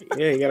know.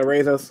 Yeah, you gotta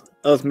raise us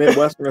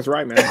Midwesterners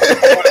right, man.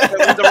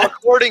 When the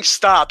recording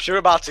stops, you're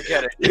about to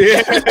get it.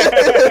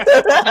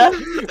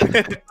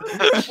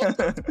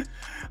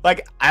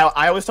 Like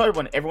I always tell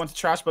everyone, everyone's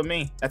trash but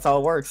me. That's how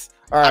it works.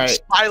 All I'm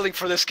right. smiling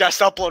for this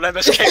guest upload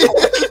MSK.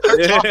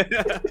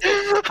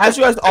 As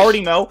you guys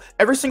already know,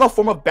 every single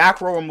form of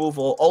back row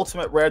removal,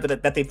 ultimate rare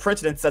that they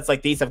printed in sets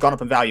like these have gone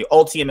up in value.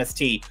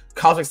 MST,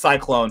 Cosmic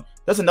Cyclone.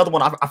 There's another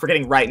one I'm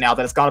forgetting right now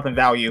that has gone up in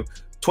value.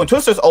 Twin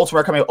Twister's ultimate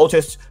rare coming out,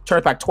 OTS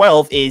Tournament Pack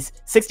 12 is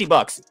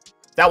 $60.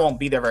 That won't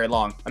be there very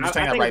long. I'm just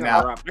telling you that right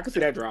now. I can see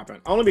that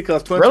dropping. Only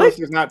because Twin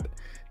Twister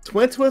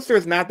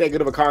is not that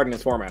good of a card in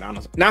this format,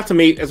 honestly. Not to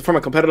me, as from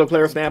a competitive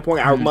player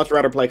standpoint, I would much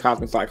rather play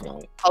Cosmic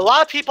Cyclone. A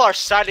lot of people are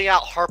signing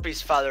out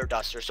Harpy's Feather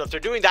Duster, so if they're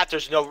doing that,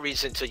 there's no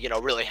reason to,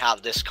 really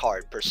have this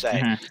card per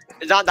se.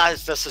 It's not that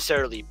it's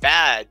necessarily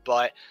bad,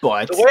 but the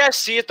way I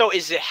see it though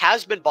is it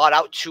has been bought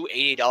out to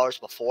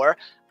 $80 before.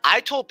 I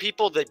told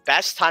people the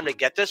best time to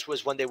get this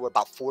was when they were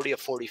about $40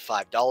 or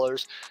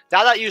 $45.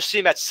 Now that you see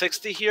them at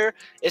 $60 here,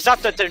 it's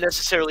not that they're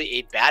necessarily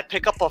a bad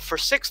pickup, but for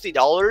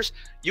 $60,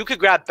 you could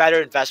grab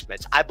better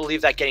investments. I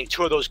believe that getting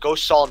 2 of those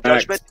Ghost Solemn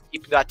Judgment,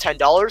 keeping that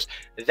 $10,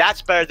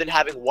 that's better than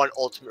having 1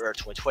 Ultimate Rare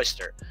Twin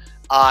Twister.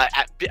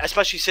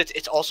 Especially since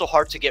it's also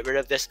hard to get rid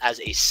of this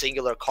as a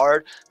singular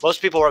card.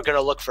 Most people are going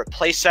to look for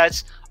play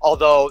sets,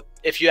 although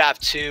if you have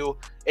 2,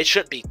 it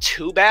shouldn't be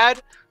too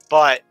bad,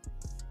 but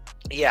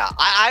yeah,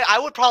 I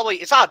would probably.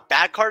 It's not a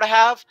bad card to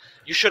have.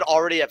 You should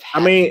already have.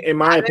 I mean, in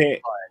my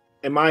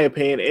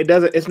opinion, it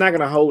doesn't. It's not going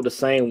to hold the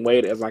same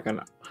weight as like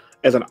an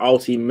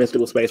Ulti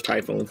Mystical Space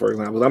Typhoon, for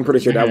example. I'm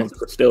pretty sure that one's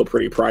still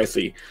pretty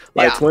pricey.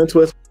 Like Twin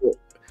Twist,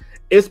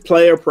 it's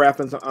player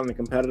preference on the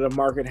competitive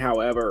market.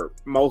 However,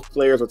 most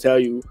players will tell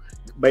you,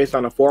 based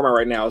on the format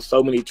right now,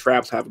 so many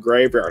traps have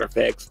graveyard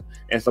effects,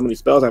 and so many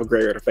spells have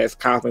graveyard effects.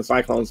 Cosmic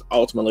Cyclone's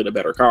ultimately the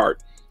better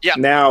card. Yeah.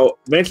 Now,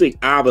 eventually,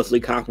 obviously,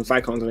 Cosmic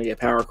Cyclone's going to get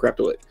power crept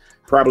to it.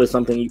 Probably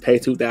something you pay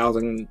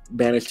 2,000,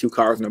 banish 2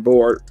 cards on the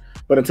board.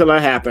 But until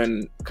that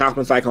happens,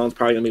 Cosmic Cyclone's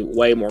probably going to be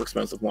way more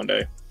expensive one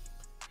day.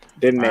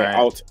 Didn't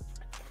they?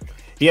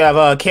 You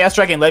have Chaos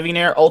Dragon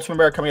Legionnaire Ultimate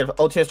Rare coming out of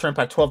OTS Tournament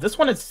Pack 12. This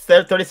one is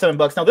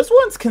 $37. Now, this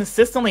one's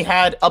consistently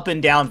had up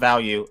and down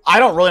value. I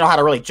don't really know how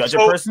to really judge it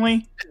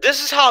personally.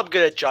 This is how I'm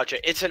going to judge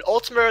it. It's an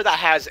Ultimate Rare that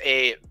has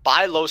a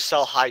buy low,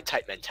 sell high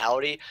type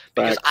mentality.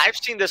 Because I've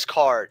seen this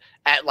card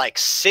at like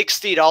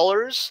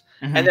 $60,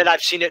 and then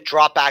I've seen it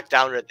drop back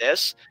down to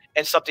this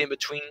and something in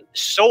between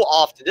so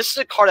often. This is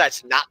a card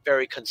that's not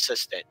very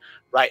consistent,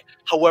 right?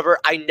 However,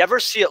 I never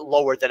see it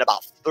lower than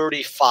about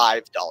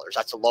 $35.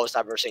 That's the lowest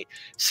I've ever seen.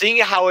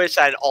 Seeing how it's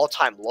at an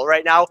all-time low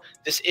right now,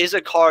 this is a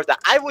card that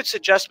I would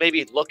suggest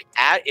maybe look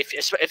at.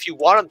 If you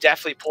want them,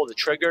 definitely pull the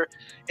trigger.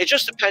 It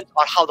just depends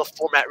on how the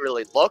format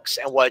really looks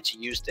and what it's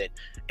used in.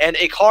 And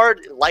a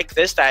card like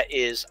this that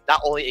is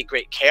not only a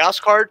great Chaos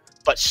card,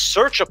 but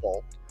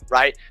searchable,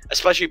 right?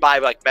 Especially by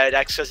like meta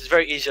decks, because it's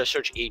very easy to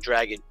search a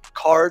Dragon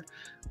card.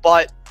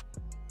 But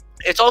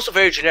it's also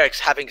very generic,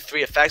 having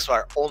 3 effects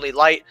are only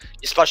light.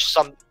 You special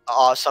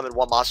summon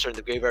 1 monster in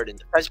the graveyard in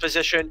defense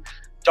position.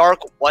 Dark,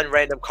 1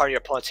 random card in your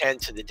opponent's hand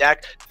to the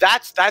deck.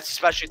 That's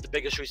especially the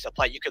biggest reason to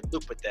play. You could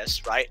loop with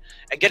this, right?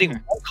 And getting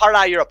 1 card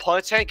out of your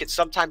opponent's hand can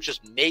sometimes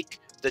just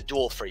make the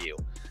duel for you.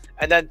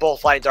 And then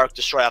both light and dark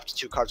destroy up to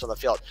 2 cards on the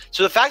field.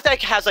 So the fact that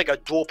it has like a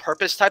dual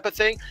purpose type of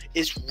thing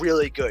is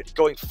really good,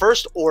 going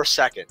first or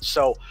second.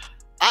 So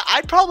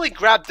I'd probably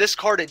grab this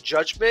card in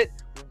Judgment,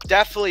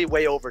 definitely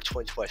way over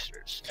Twin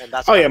Twisters. And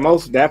that's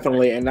most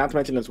definitely. And not to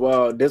mention as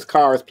well, this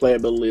card's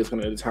playability is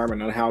going to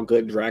determine on how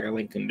good Dragon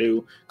Link can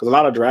do, because a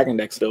lot of Dragon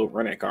decks still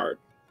run that card.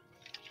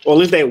 Well, at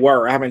least they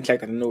were. I haven't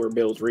checked the newer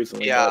builds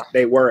recently. Yeah, but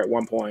they were at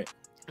one point.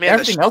 Man,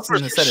 everything else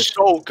in the set is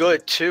so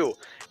good too.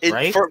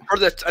 Right?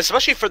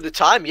 Especially for the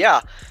time,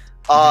 yeah.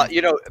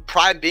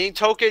 Prime Being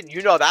Token,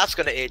 that's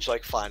gonna age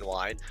like fine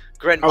wine.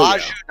 Grand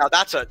Maju, now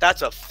that's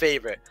a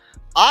favorite.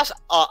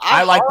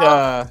 I like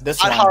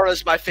this one. Ahara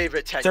is my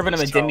favorite tech. Servant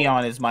of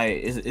Endymion is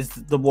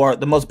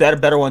the most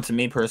better one to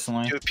me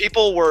personally. Dude,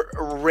 people were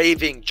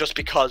raving just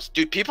because.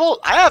 Dude,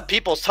 I have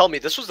people tell me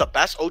this was the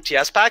best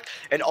OTS pack,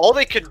 and all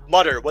they could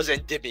mutter was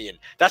Endymion.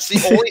 That's the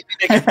only thing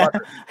they could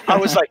mutter. I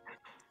was like,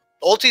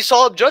 Ulti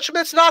Solemn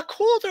Judgment's not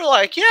cool. They're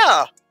like,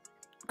 yeah,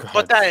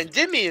 but that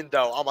Endymion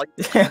though, I'm like,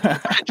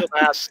 get your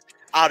ass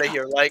out of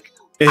here. Like,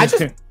 I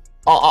just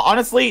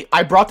honestly,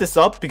 I brought this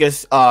up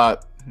because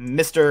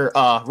Mr.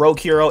 Rogue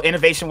Hero,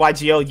 Innovation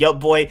YGO, yup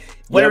boy,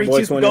 whatever you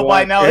choose to go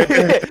by now.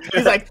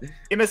 He's like,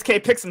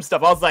 MSK pick some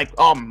stuff. I was like,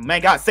 oh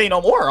man, God, say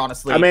no more,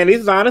 honestly. I mean,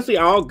 these are honestly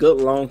all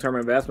good long-term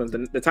investments.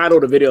 The title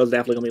of the video is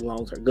definitely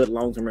going to be good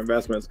long-term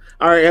investments.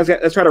 All right,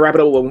 let's try to wrap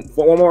it up with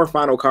one more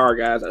final card,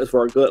 guys. It's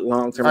for a good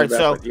long-term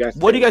investment. So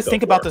what do you guys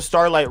think about the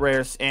Starlight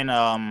Rares in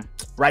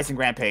Rising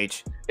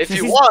Rampage? If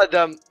you wanted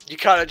them, you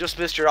kind of just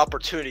missed your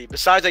opportunity.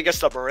 Besides, I guess,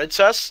 the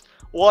Marincess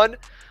one.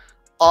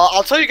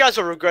 I'll tell you guys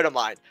a regret of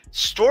mine.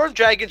 Storm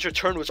Dragon's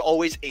Return was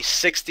always a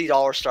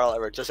 $60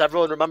 Starlight Rare. Does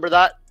everyone remember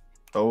that?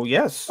 Oh,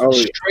 yes.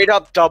 Straight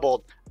up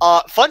doubled.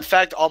 Fun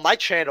fact, on my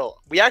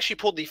channel, we actually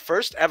pulled the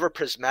first ever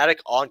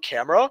Prismatic on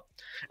camera,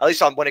 at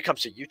least when it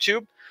comes to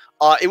YouTube.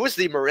 It was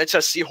the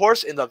Marincess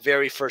Seahorse in the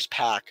very first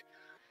pack.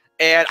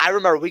 And I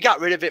remember we got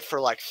rid of it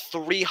for like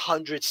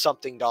 $300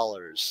 something.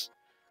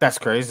 That's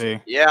crazy.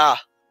 Yeah.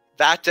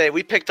 That day,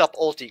 we picked up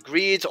ulti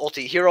greeds,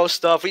 ulti hero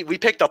stuff. We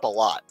picked up a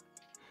lot.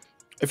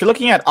 If you're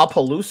looking at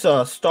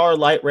Appaloosa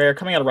Starlight Rare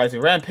coming out of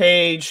Rising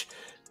Rampage,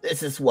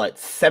 this is what,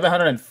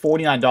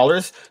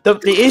 $749.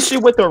 The issue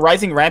with the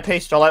Rising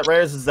Rampage Starlight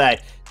Rares is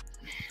that,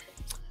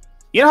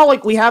 you know how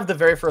like we have the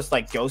very first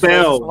like ghost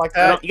rares and stuff like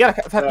that. You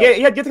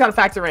have to kind of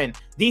factor in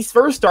these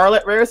first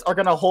Starlight Rares are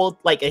gonna hold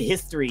like a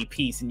history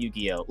piece in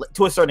Yu-Gi-Oh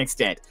to a certain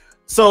extent.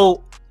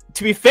 So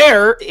to be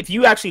fair, if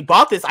you actually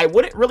bought this, I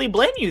wouldn't really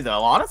blame you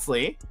though,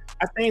 honestly.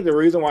 I think the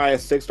reason why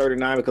it's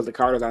 $639 because the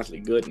card is actually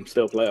good and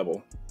still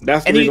playable.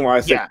 That's the reason why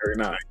it's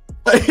 $639.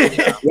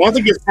 Once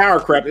it gets power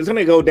crept, it's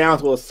gonna go down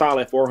to a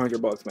solid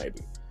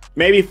 $400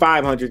 maybe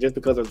 500 just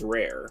because it's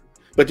rare.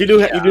 But you do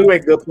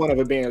make a good point of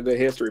it being a good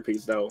history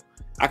piece though.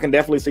 I can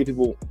definitely see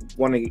people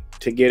wanting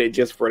to get it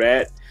just for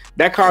that.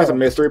 That card's a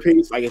mystery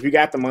piece. Like if you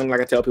got the money, like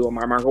I tell people in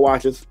my market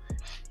watches,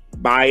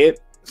 buy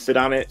it, sit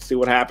on it, see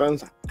what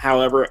happens.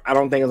 However, I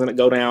don't think it's gonna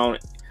go down.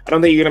 I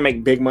don't think you're gonna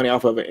make big money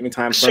off of it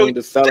anytime soon.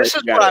 To sell this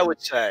is what I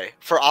would say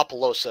for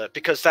Appaloosa,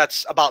 because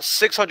that's about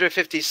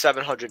 $650,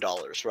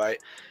 $700, right?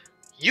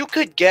 You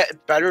could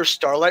get better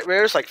Starlight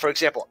Rares. Like for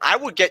example, I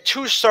would get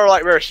 2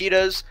 Starlight Rare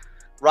Hitas,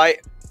 right?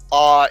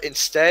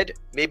 Instead,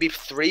 maybe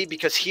 3,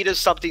 because Hita's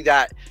something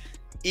that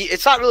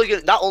it's not really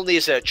good. Not only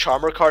is it a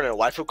Charmer card and a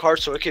Waifu card,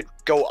 so it could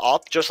go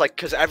up just like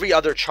because every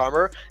other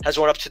Charmer has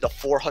went up to the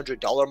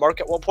 $400 mark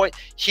at one point.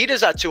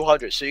 Hita's at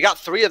 200, so you got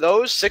 3 of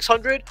those,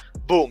 600.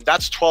 Boom,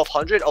 that's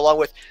 1,200 along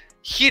with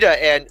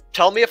Hita. And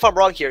tell me if I'm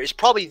wrong here, is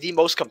probably the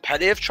most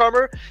competitive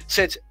Charmer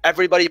since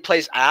everybody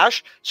plays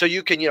Ash, so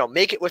you can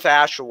make it with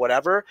Ash or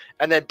whatever,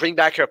 and then bring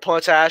back your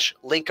opponent's Ash,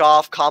 link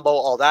off, combo,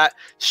 all that.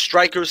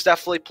 Strikers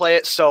definitely play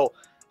it, so.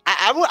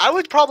 I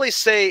would probably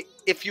say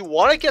if you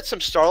want to get some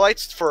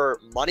Starlights for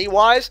money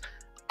wise,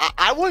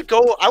 I would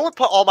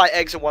put all my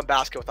eggs in one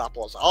basket with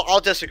Apples. I'll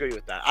disagree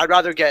with that. I'd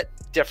rather get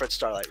different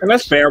Starlight. And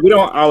that's fair. We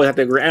don't always have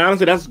to agree. And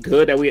honestly, that's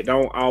good that we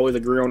don't always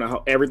agree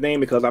on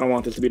everything because I don't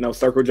want this to be no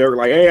circle jerk.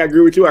 Like, hey, I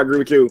agree with you. I agree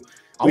with you.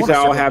 We should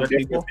all have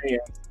different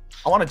opinions.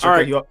 I want to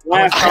jerk you up.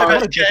 I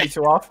want to jerk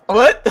you off.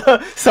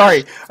 What?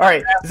 Sorry. All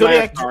right.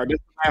 Zodiac card. This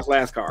is the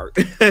last card.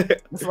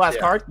 This is the last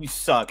card? You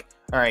suck.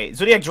 All right,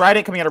 Zodiac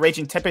Dryden coming out of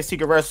Raging Tempest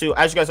Secret Resu.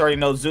 As you guys already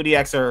know,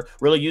 Zodiacs are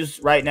really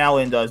used right now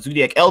in the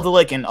Zodiac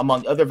Eldelic and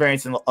among other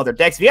variants in other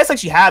decks. If you guys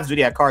actually have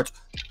Zodiac cards,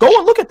 go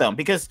and look at them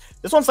because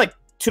this one's like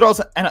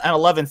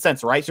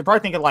 $2.11, right? So you're probably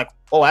thinking like,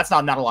 oh, that's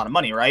not a lot of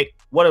money, right?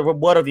 What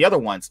are the other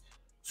ones?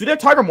 Zodiac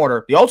Tiger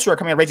Mortar, the Ultra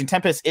coming out of Raging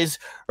Tempest is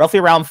roughly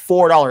around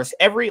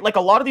 $4. Like a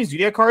lot of these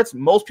Zodiac cards,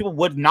 most people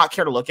would not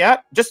care to look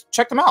at. Just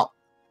check them out.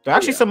 They're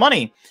actually some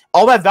money.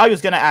 All that value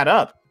is going to add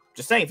up.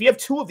 Just saying, if you have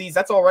 2 of these,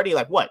 that's already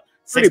like what?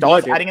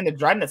 $6 adding in the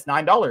Dryden, that's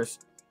 $9.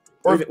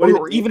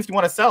 Or even if you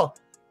want to sell.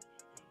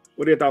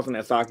 What are your thoughts on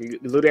that, Saki?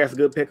 Zodiac's a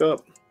good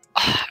pickup?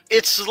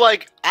 It's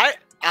like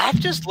I'm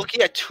just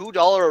looking at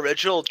 $2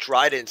 original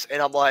Dryden's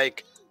and I'm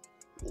like,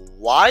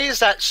 why is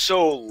that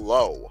so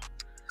low?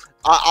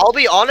 I'll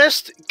be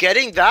honest,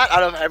 getting that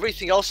out of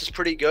everything else is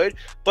pretty good,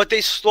 but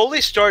they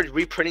slowly started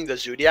reprinting the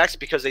Zodiacs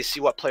because they see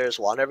what players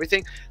want and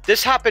everything.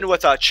 This happened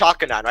with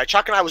Chakanine, right?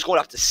 Chakanine was going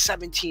up to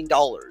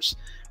 $17,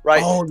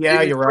 right? Oh,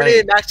 yeah, you're right.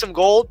 In Maximum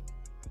Gold,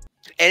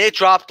 and it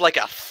dropped like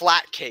a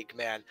flat cake,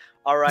 man.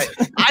 All right.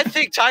 I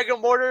think Tiger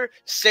Mortar,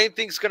 same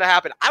thing's going to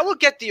happen. I would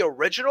get the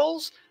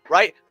originals,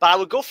 right? But I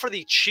would go for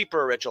the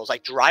cheaper originals.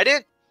 Like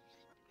Dryden,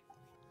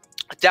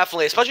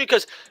 definitely. Especially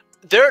because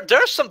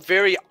there's some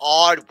very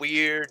odd,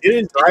 weird...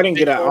 Didn't Dryden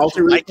get an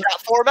alter like that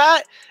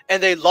format?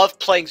 And they love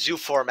playing Zoo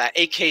format,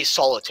 a.k.a.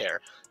 Solitaire.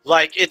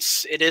 Like,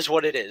 it is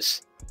what it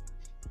is.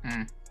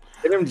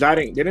 Didn't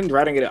Dryden get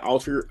an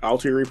alter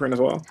reprint as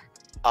well?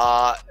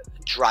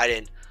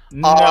 Dryden.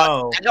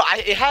 No,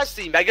 it has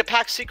the Mega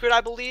Pack secret, I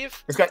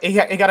believe.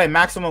 It got a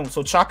maximum.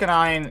 So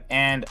Chakanine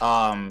and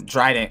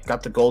Dryden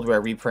got the gold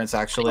rare reprints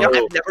actually.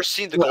 I've never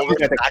seen the gold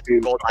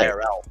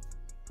IRL.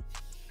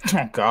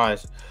 Oh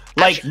gosh,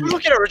 like actually,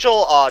 look at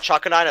original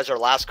Chakanine as our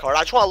last card. I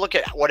just want to look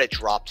at what it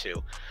dropped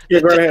to. Yeah,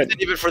 go ahead.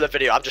 Even for the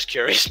video, I'm just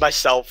curious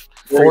myself.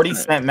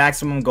 40-cent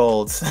maximum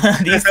golds.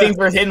 These things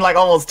were hitting like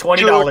almost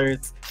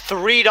 $20.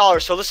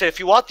 $3. So listen, if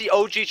you want the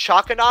OG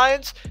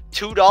Chakanines,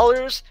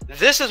 $2.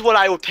 This is when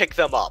I would pick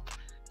them up.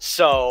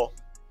 So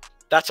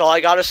that's all I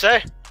gotta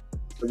say.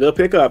 A good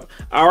pickup.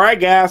 All right,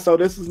 guys. So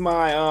this is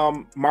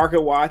my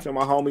market watch and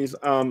my homies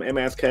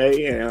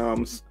MSK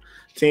and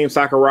Team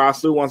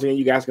Sakurasu. Once again,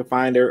 you guys can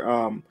find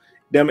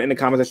them in the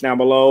comment section down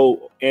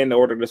below in the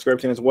order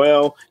description as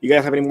well. You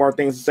guys have any more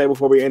things to say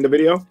before we end the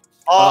video?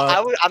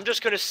 I'm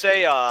just gonna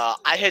say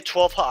I hit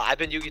 12. I've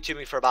been Yu-Gi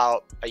tubing for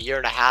about a year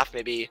and a half,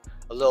 maybe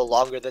a little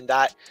longer than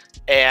that,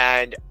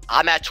 and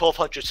I'm at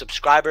 1,200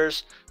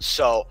 subscribers.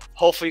 So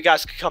hopefully you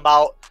guys can come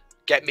out,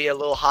 get me a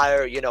little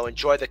higher,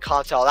 enjoy the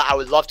content. All that. I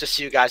would love to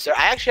see you guys there.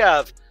 I actually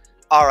have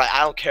All right,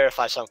 I don't care if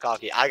I sound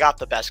cocky. I got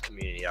the best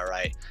community, all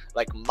right?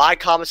 Like, my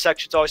comment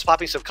section's always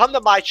popping, so come to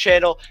my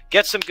channel,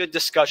 get some good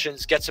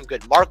discussions, get some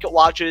good market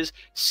watches,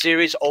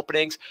 series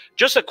openings.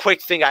 Just a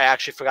quick thing I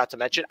actually forgot to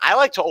mention. I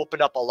like to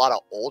open up a lot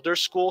of older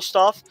school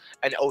stuff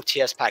and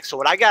OTS packs. So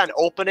when I got an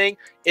opening,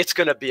 it's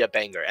going to be a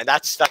banger. And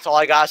that's all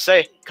I got to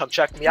say. Come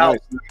check me out.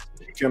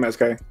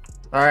 MSK.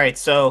 All right,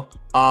 so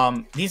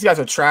these guys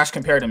are trash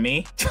compared to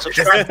me. Just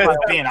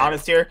being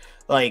honest here.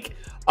 Like,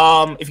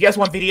 if you guys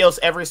want videos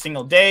every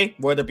single day,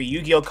 whether it be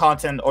Yu-Gi-Oh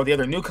content or the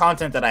other new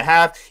content that I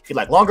have, if you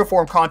like longer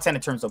form content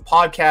in terms of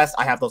podcasts,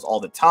 I have those all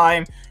the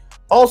time.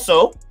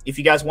 Also, if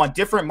you guys want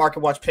different market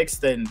watch picks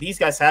than these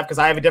guys have, because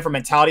I have a different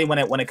mentality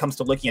when it comes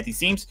to looking at these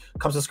teams,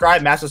 come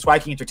subscribe, Master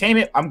Swag King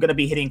Entertainment. I'm gonna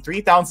be hitting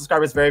 3,000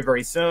 subscribers very,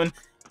 very soon.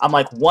 I'm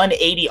like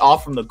 180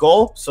 off from the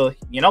goal. So,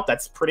 you know,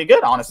 that's pretty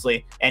good,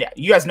 honestly. And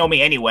you guys know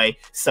me anyway.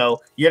 So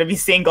you're going to be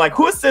seeing like,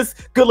 who is this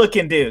good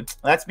looking dude?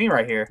 Well, that's me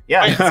right here.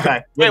 Yeah, this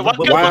guy. Wait, what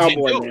Wild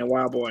boy, man.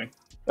 Wild boy.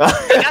 That's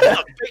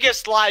the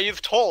biggest lie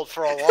you've told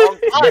for a long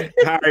time.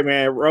 All right,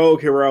 man. Rogue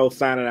Hero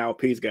signing out.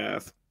 Peace,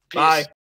 guys. Peace. Bye.